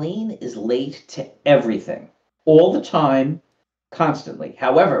 Colleen is late to everything, all the time, constantly.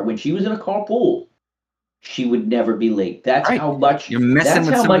 However, when she was in a carpool, she would never be late. That's Right. how much You're messing that's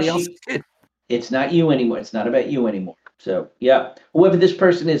with how somebody much else's kid. It's not you anymore. It's not about you anymore. So yeah, whoever this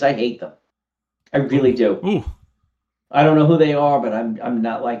person is, I hate them. I really do. Ooh. I don't know who they are, but I'm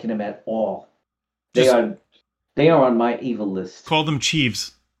not liking them at all. They are on my evil list. Call them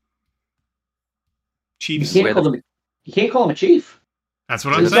Chiefs. You Chiefs. can't call them a chief. That's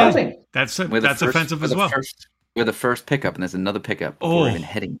what I'm It's saying. nothing. That's We're the first- offensive we're as the well. We're the first pickup, and there's another pickup before we're even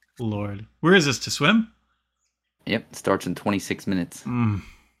heading. Lord. Where is this, to swim? Yep, it starts in 26 minutes. Mm.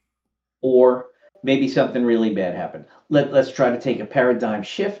 Or maybe something really bad happened. Let's try to take a paradigm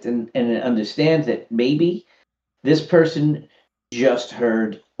shift and understand that maybe this person just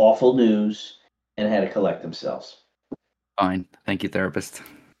heard awful news and had to collect themselves. Fine. Thank you, therapist.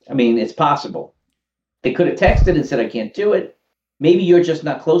 I mean, it's possible. They could have texted and said, I can't do it. Maybe you're just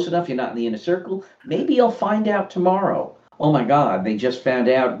not close enough. You're not in the inner circle. Maybe you'll find out tomorrow. Oh my God, they just found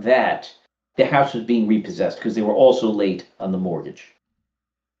out that the house was being repossessed because they were also late on the mortgage.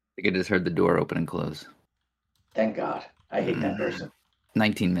 I think I just heard the door open and close. Thank God. I hate that person.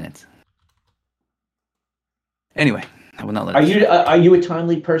 19 minutes. Anyway, I will not let Are you a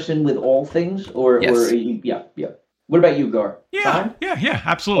timely person with all things? Or Yes. are you, yeah. What about you, Gar? Yeah, Time? yeah,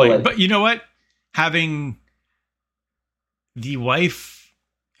 absolutely. Well, But you know what? Having the wife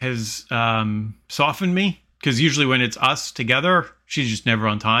has softened me, because usually when it's us together, she's just never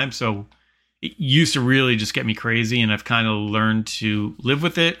on time. So it used to really just get me crazy, and I've kind of learned to live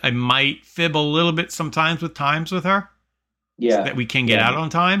with it. I might fib a little bit sometimes with times with her, Yeah. so that we can get out on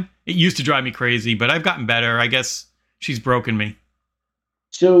time. It used to drive me crazy, but I've gotten better. I guess she's broken me.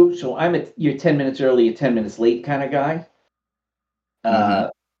 So you're 10 minutes early, you're 10 minutes late kind of guy.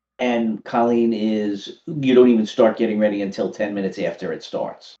 And Colleen you don't even start getting ready until 10 minutes after it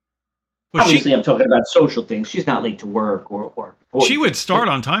starts. Well, Obviously, I'm talking about social things. She's not late to work or she would start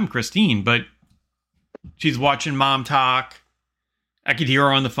on time, Christine, but she's watching Mom talk. I could hear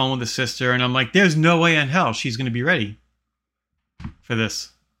her on the phone with the sister, and I'm like, there's no way in hell she's going to be ready for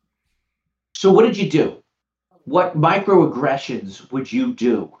this. So what did you do? What microaggressions would you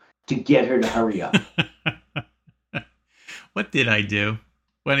do to get her to hurry up? What did I do?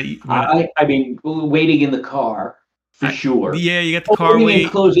 I mean, waiting in the car for sure. Yeah, you got the car Opening wait.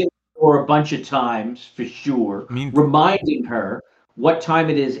 and closing, her a bunch of times for sure, reminding her what time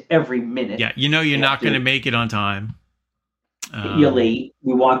it is every minute. Yeah, you're not going to make it on time. You're late.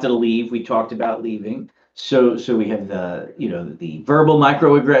 We wanted to leave. We talked about leaving. So we have the verbal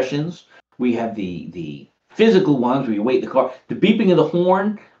microaggressions. We have the physical ones where you wait in the car. The beeping of the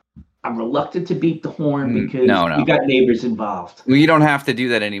horn. I'm reluctant to beep the horn because we got neighbors involved. Well, you don't have to do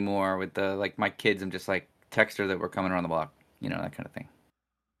that anymore with my kids. I'm just like text her that we're coming around the block. That kind of thing.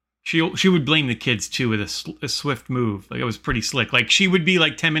 She would blame the kids too with a swift move. Like, it was pretty slick. Like, she would be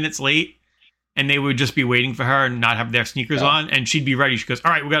like 10 minutes late, and they would just be waiting for her and not have their sneakers on, and she'd be ready. She goes,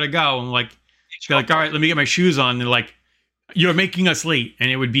 "All right, we gotta go." And she'd be like, "All right, let me get my shoes on." And they're like, "You're making us late,"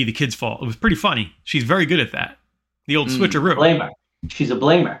 and it would be the kids' fault. It was pretty funny. She's very good at that. The old switcheroo. Blamer. She's a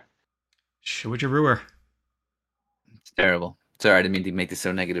blamer. Switcherooer. It's terrible. Sorry, I didn't mean to make this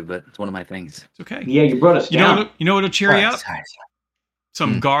so negative, but it's one of my things. It's okay. Yeah, you brought us down. You know what'll cheer you up?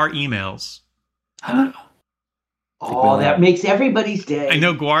 Some GAR emails. Oh, that makes everybody's day. I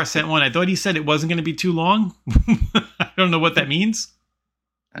know GAR sent one. I thought he said it wasn't going to be too long. I don't know what that means.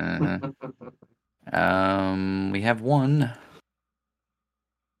 We have one.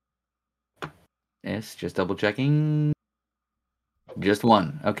 Yes, just double checking. Just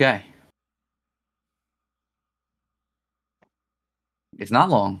one. Okay. It's not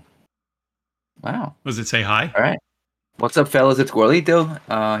long. Wow. Does it say hi? All right. What's up, fellas? It's Guarlito.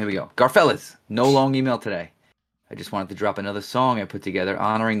 Here we go. Garfellas, no long email today. I just wanted to drop another song I put together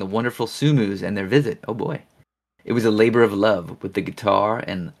honoring the wonderful Sumus and their visit. Oh boy. It was a labor of love with the guitar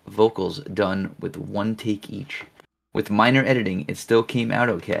and vocals done with one take each. With minor editing, it still came out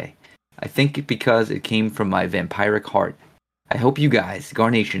okay. I think because it came from my vampiric heart. I hope you guys,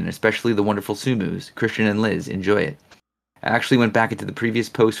 Garnation, especially the wonderful Sumus, Christian and Liz, enjoy it. I actually went back into the previous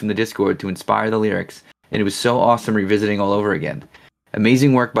post from the Discord to inspire the lyrics, and it was so awesome revisiting all over again.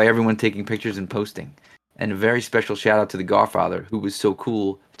 Amazing work by everyone taking pictures and posting. And a very special shout out to the Godfather, who was so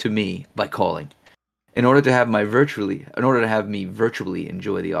cool to me by calling. In order to have me virtually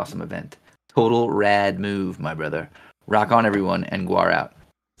enjoy the awesome event. Total rad move, my brother. Rock on, everyone, and Guar out.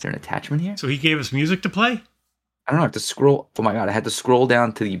 Is there an attachment here? So he gave us music to play? I don't know. I have to scroll. Oh my god, I had to scroll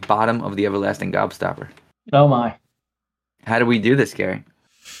down to the bottom of the Everlasting Gobstopper. Oh my. How do we do this, Gary?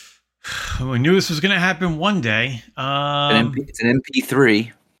 We knew this was going to happen one day. It's an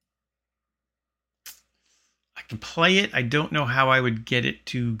MP3. I can play it. I don't know how I would get it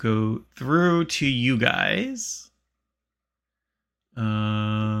to go through to you guys.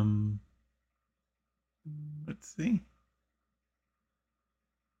 Let's see.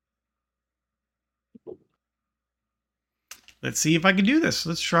 Let's see if I can do this.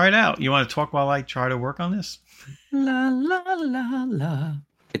 Let's try it out. You want to talk while I try to work on this? La la la la.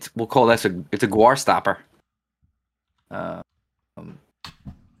 We'll call this it's a Guar stopper. And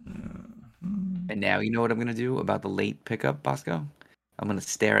now you know what I'm gonna do about the late pickup, Bosco? I'm gonna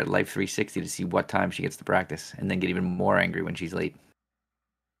stare at Life 360 to see what time she gets to practice, and then get even more angry when she's late.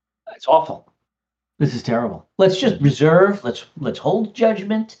 It's awful. This is terrible. Let's just reserve. Let's hold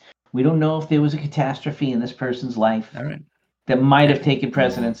judgment. We don't know if there was a catastrophe in this person's life. All right. That might have taken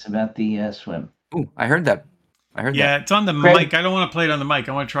precedence about the swim. Ooh, I heard that. Yeah, it's on the mic. I don't want to play it on the mic.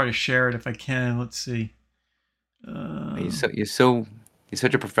 I want to try to share it if I can. Let's see. You're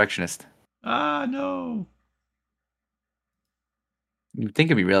such a perfectionist. No. You'd think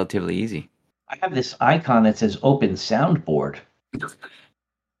it'd be relatively easy. I have this icon that says open soundboard.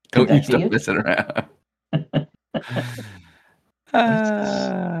 Don't you stop messing around.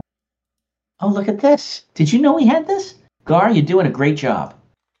 Oh, look at this. Did you know we had this? Gar, you're doing a great job.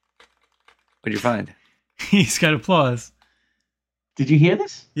 What'd you find? He's got applause. Did you hear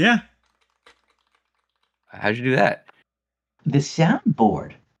this? Yeah. How'd you do that? The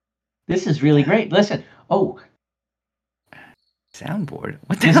soundboard. This is really great. Listen. Oh. Soundboard?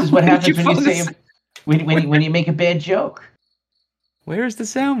 This is what happens when you say when you make a bad joke. Where is the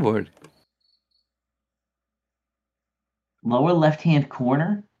soundboard? Lower left-hand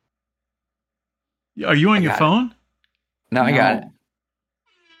corner. Are you on your phone? No, I got it.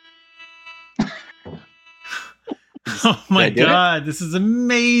 Oh my god, this is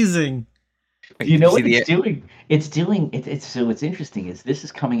amazing. You know what it's doing? It's so what's interesting is this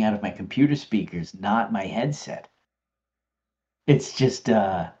is coming out of my computer speakers, not my headset. It's just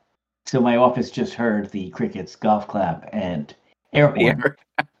so my office just heard the crickets, golf clap, and air horn.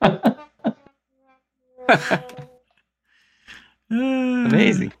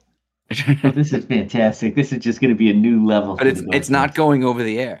 Amazing. Well, this is fantastic. This is just going to be a new level. But it's not going over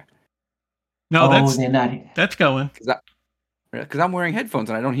the air. No, they're not. That's going. Because I'm wearing headphones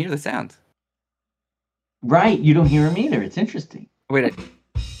and I don't hear the sound. Right, you don't hear them either. It's interesting. Wait.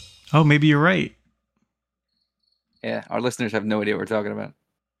 Oh, maybe you're right. Yeah, our listeners have no idea what we're talking about.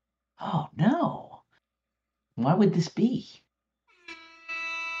 Oh, no. Why would this be?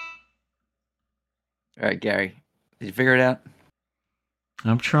 All right, Gary, did you figure it out?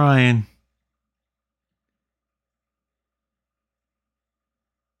 I'm trying.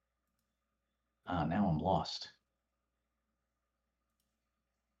 Now I'm lost.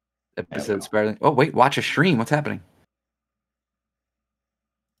 Episode spiraling. Oh, wait, watch a stream. What's happening?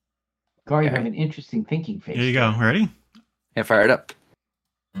 Gar, you have an interesting thinking face. Here you go. Ready? Yeah, fire it up.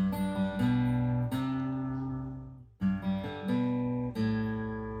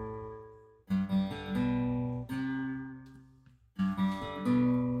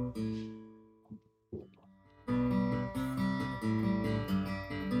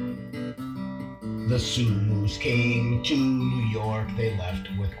 The Sumus came to New York. They left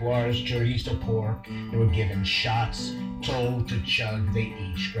with guars, jerkies to pork. They were given shots, told to chug. They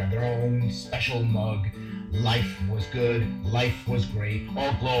each grabbed their own special mug. Life was good, life was great.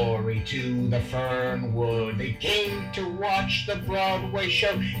 All glory to the Fernwood. They came to watch the Broadway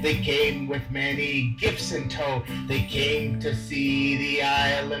show. They came with many gifts in tow. They came to see the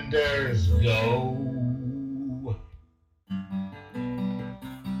Islanders go.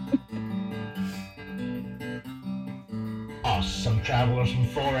 Some travelers from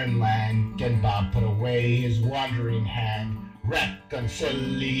foreign land. Then Bob put away his wandering hand.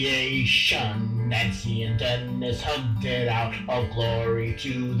 Reconciliation. Nancy and Dennis hugged it out. All glory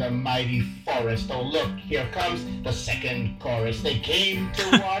to the mighty forest. Oh look, here comes the second chorus. They came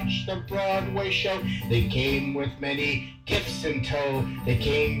to watch the Broadway show. They came with many gifts in tow. They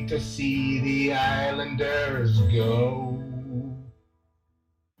came to see the Islanders go.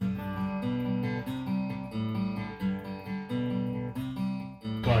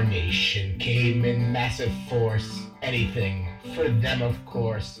 Carnation came in massive force. Anything for them, of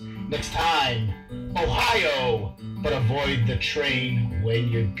course. Next time, Ohio, but avoid the train when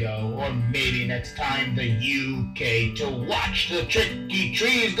you go. Or maybe next time the UK to watch the Tricky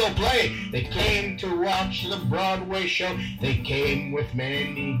Trees go play. They came to watch the Broadway show. They came with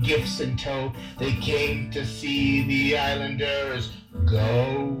many gifts in tow. They came to see the Islanders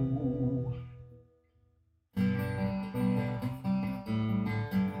go.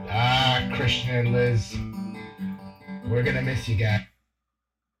 Christian and Liz, we're gonna miss you guys.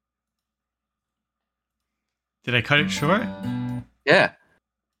 Did I cut it short? Yeah.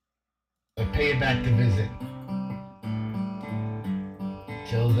 But pay it back to visit.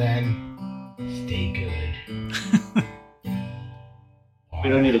 Till then, stay good. We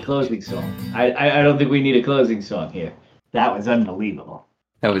don't need a closing song. I don't think we need a closing song here. That was unbelievable.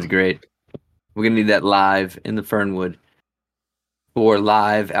 That was great. We're going to need that live in the Fernwood. Or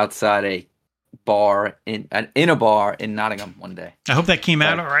live outside a bar in a bar in Nottingham one day. I hope that came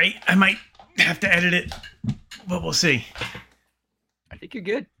out all right. I might have to edit it, but we'll see. I think you're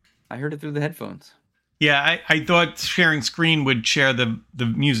good. I heard it through the headphones. Yeah, I thought sharing screen would share the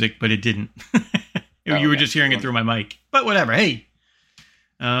music, but it didn't. You were just hearing it through my mic. But whatever. Hey,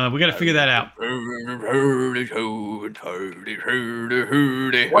 we got to figure that out.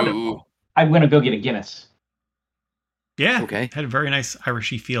 Wonderful. I'm going to go get a Guinness. Yeah, okay. Had a very nice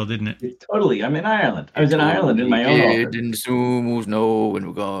Irishy feel, didn't it? Totally. I'm in Ireland. I was in Ireland in my own home. Didn't Sumus know, and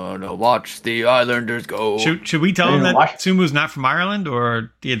we're gonna watch the Islanders go. Should we tell them that Sumu's not from Ireland,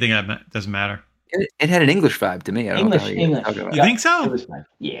 or do you think that doesn't matter? It had an English vibe to me. I don't know English. You think so? It was fine.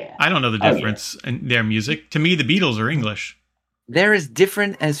 Yeah. I don't know the difference in their music. To me, the Beatles are English. They're as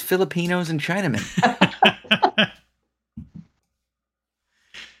different as Filipinos and Chinamen.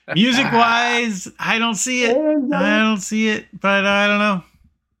 Music-wise, I don't see it. But I don't know.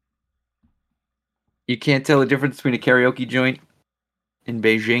 You can't tell the difference between a karaoke joint in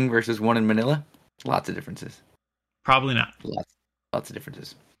Beijing versus one in Manila? Lots of differences. Probably not. Lots of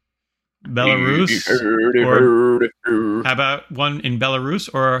differences. Belarus? Or how about one in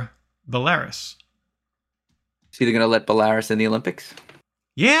Belarus or Belarus? So they're going to let Belarus in the Olympics?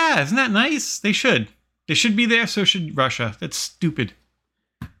 Yeah, isn't that nice? They should. They should be there, so should Russia. That's stupid.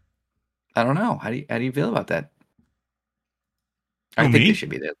 I don't know. How do you feel about that? I think they should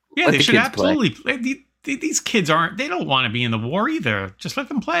be there. Yeah, they should absolutely play. These kids they don't want to be in the war either. Just let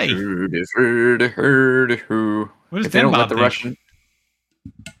them play. What does if they don't let the Russian...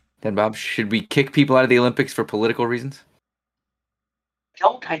 Then Bob, should we kick people out of the Olympics for political reasons?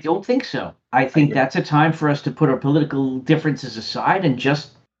 I don't think so. I think that's a time for us to put our political differences aside and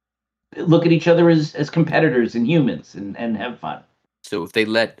just look at each other as competitors and humans and have fun. So if they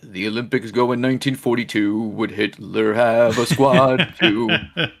let the Olympics go in 1942, would Hitler have a squad too?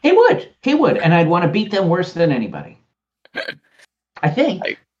 He would. And I'd want to beat them worse than anybody. I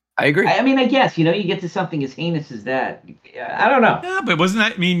think. I agree. I mean, I guess, you get to something as heinous as that. I don't know. Yeah, but wasn't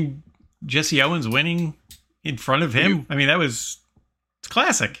that? I mean, Jesse Owens winning in front of him. I mean, it's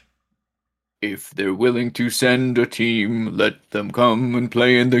classic. If they're willing to send a team, let them come and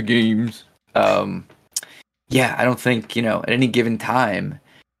play in the games. Yeah, I don't think, at any given time,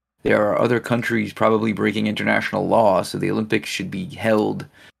 there are other countries probably breaking international law, so the Olympics should be held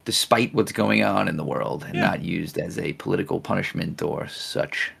despite what's going on in the world and not used as a political punishment or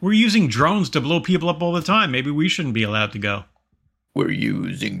such. We're using drones to blow people up all the time. Maybe we shouldn't be allowed to go. We're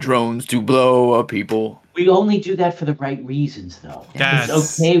using drones to blow up people. We only do that for the right reasons, though.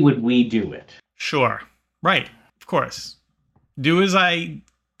 It's okay when we do it. Sure. Right. Of course. Do as I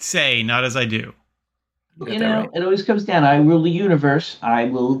say, not as I do. Right. It always comes down. I rule the universe. I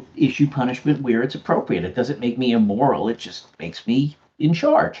will issue punishment where it's appropriate. It doesn't make me immoral. It just makes me in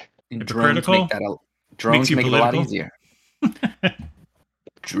charge. Drones make it a lot easier.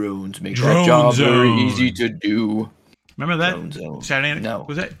 Drones make that job very easy to do. Remember that Saturday night? No.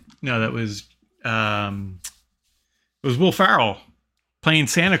 Was that? No, that was it was Will Ferrell playing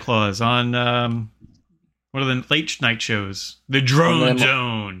Santa Claus on one of the late night shows. The Drone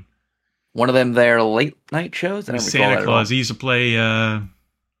Zone. One of them their late night shows? I don't recall Santa Claus. He used to play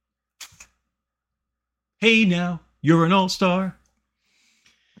Hey Now, You're an All-Star.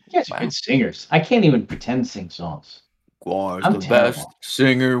 You guys are good singers. I can't even pretend to sing songs. Guar's the best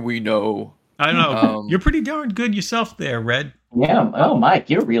singer we know. I don't know. You're pretty darn good yourself there, Red. Yeah. Oh, Mike,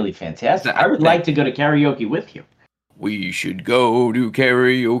 you're really fantastic. I would like to go to karaoke with you. We should go to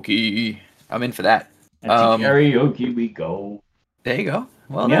karaoke. I'm in for that. And to karaoke we go. There you go.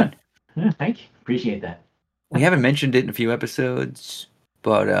 Well done. Yeah, thank you. Appreciate that. We haven't mentioned it in a few episodes,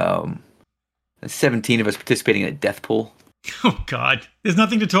 but 17 of us participating in a death pool. Oh, God. There's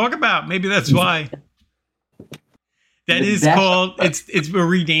nothing to talk about. Maybe that's why. That is called, we're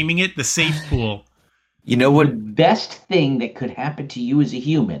renaming it the safe pool. You know what? The best thing that could happen to you as a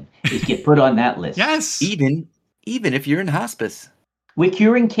human is get put on that list. Yes. Even if you're in hospice. We're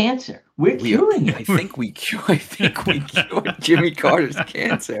curing cancer. We're curing it. I think we cured Jimmy Carter's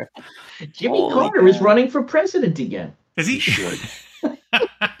cancer. Jimmy Carter is running for president again. Is he? He should.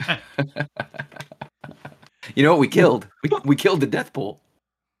 You know what we killed? We killed the death pool.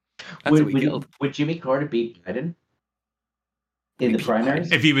 That's what we killed. Would Jimmy Carter beat Biden in the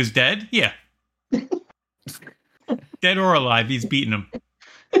primaries? If he was dead, yeah. Dead or alive, he's beating him.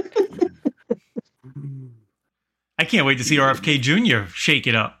 I can't wait to see RFK Jr. shake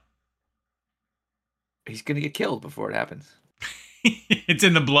it up. He's going to get killed before it happens. It's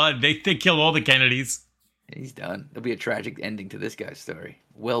in the blood. They kill all the Kennedys. He's done. There'll be a tragic ending to this guy's story.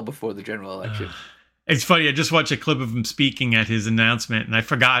 Well before the general election. It's funny. I just watched a clip of him speaking at his announcement, and I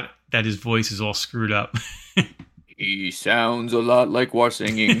forgot that his voice is all screwed up. He sounds a lot like we're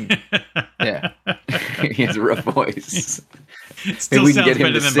singing. Yeah. He has a rough voice. Still sounds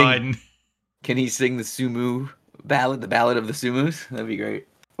better than Biden. Can he sing the Sumu ballad, the Ballad of the Sumus? That'd be great.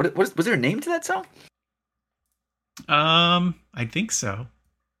 Was there a name to that song? I think so.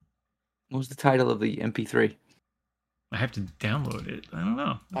 What was the title of the MP3? I have to download it. I don't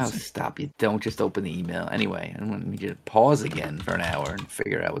know. Stop you. Don't just open the email. Anyway, I don't want you to pause again for an hour and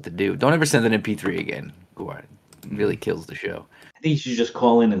figure out what to do. Don't ever send an MP3 again. Go on. It really kills the show. I think you should just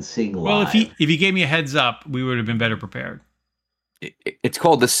call in and sing live. Well, if he gave me a heads up, we would have been better prepared. It's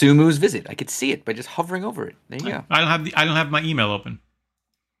called the Sumu's Visit. I could see it by just hovering over it. There you go. I don't have my email open.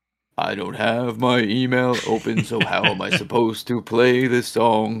 I don't have my email open, so how am I supposed to play this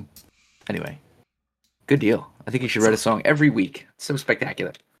song? Anyway, good deal. I think you should write a song every week. It's so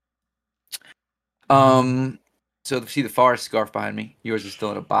spectacular. So see the Forest scarf behind me. Yours is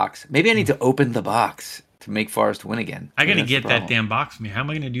still in a box. Maybe I need to open the box to make Forest win again. I gotta get that damn box for me. How am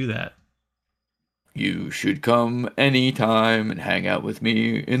I gonna do that? You should come anytime and hang out with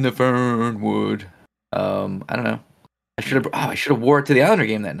me in the Fernwood. I don't know. I should have wore it to the Islander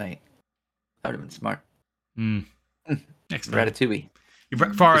game that night. That would have been smart. Next time. Ratatouille.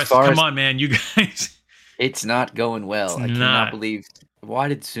 Forest, come on, man, you guys. It's not going well. I cannot believe. Why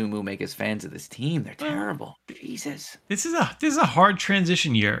did Sumu make us fans of this team? They're terrible. Jesus. This is a hard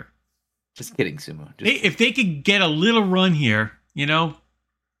transition year. Just kidding, Sumu. If they could get a little run here,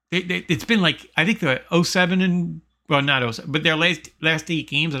 it's been like, I think the 07 and, well, not 07, but their last 8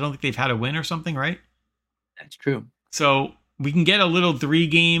 games, I don't think they've had a win or something, right? That's true. So we can get a little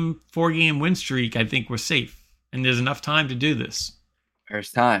 3-game, 4-game win streak. I think we're safe. And there's enough time to do this.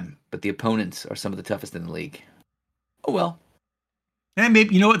 There's time, but the opponents are some of the toughest in the league. Oh, well. And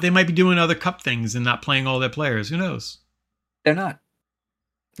maybe, you know what? They might be doing other cup things and not playing all their players. Who knows? They're not.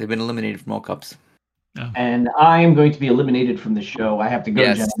 They've been eliminated from all cups. Oh. And I am going to be eliminated from the show. I have to go,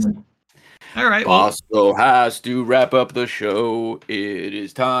 Yes. gentlemen. All right. Well, Bosco has to wrap up the show. It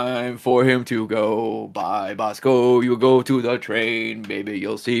is time for him to go. Bye, Bosco. You go to the train. Maybe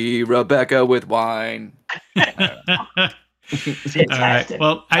you'll see Rebecca with wine. Fantastic. all right.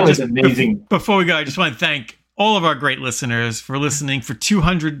 Well, that was amazing. Before we go, I just want to thank all of our great listeners for listening for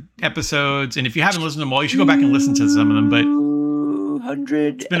 200 episodes. And if you haven't listened to them all, you should go back and listen to some of them. But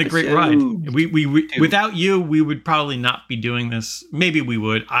 200. it's been a great ride. We without you, we would probably not be doing this. Maybe we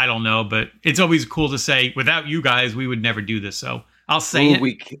would. I don't know. But it's always cool to say, without you guys, we would never do this. So I'll say it.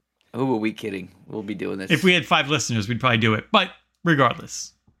 Who are we kidding? We'll be doing this. If we had 5 listeners, we'd probably do it. But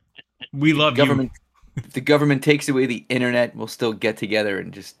regardless, we love you. If the government takes away the internet, we'll still get together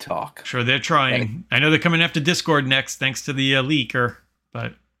and just talk. Sure, they're trying. I know they're coming after Discord next, thanks to the leaker.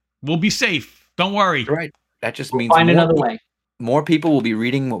 But we'll be safe. Don't worry. Right. That just We'll means find another way. more people will be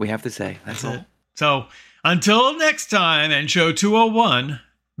reading what we have to say. That's all. it. So until next time, and show 201,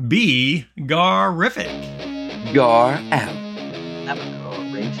 be Garific. Gar out. Have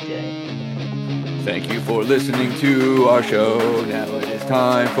a great day. Thank you for listening to our show. Now it is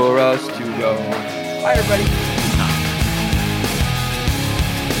time for us to go. Bye, everybody.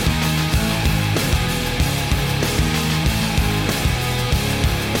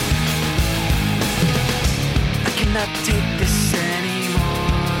 I cannot take this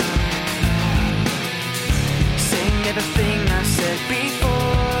anymore. Saying everything I've said before.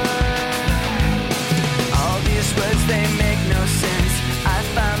 All these words, they make no sense. I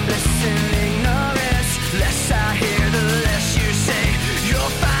find bliss in ignorance. Less I hear, the less you say.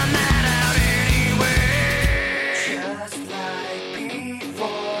 You'll find that out anyway. Just like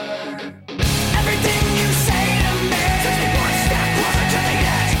before. Everything you say to me takes me one step closer to the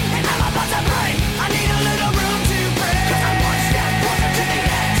edge, and I'm about to break. I need a little room to breathe, 'cause I'm one step closer to the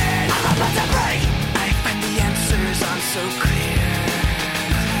edge. I'm about to break. I find the answers aren't so clear.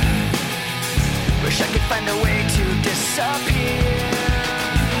 Wish I could find a way to disappear.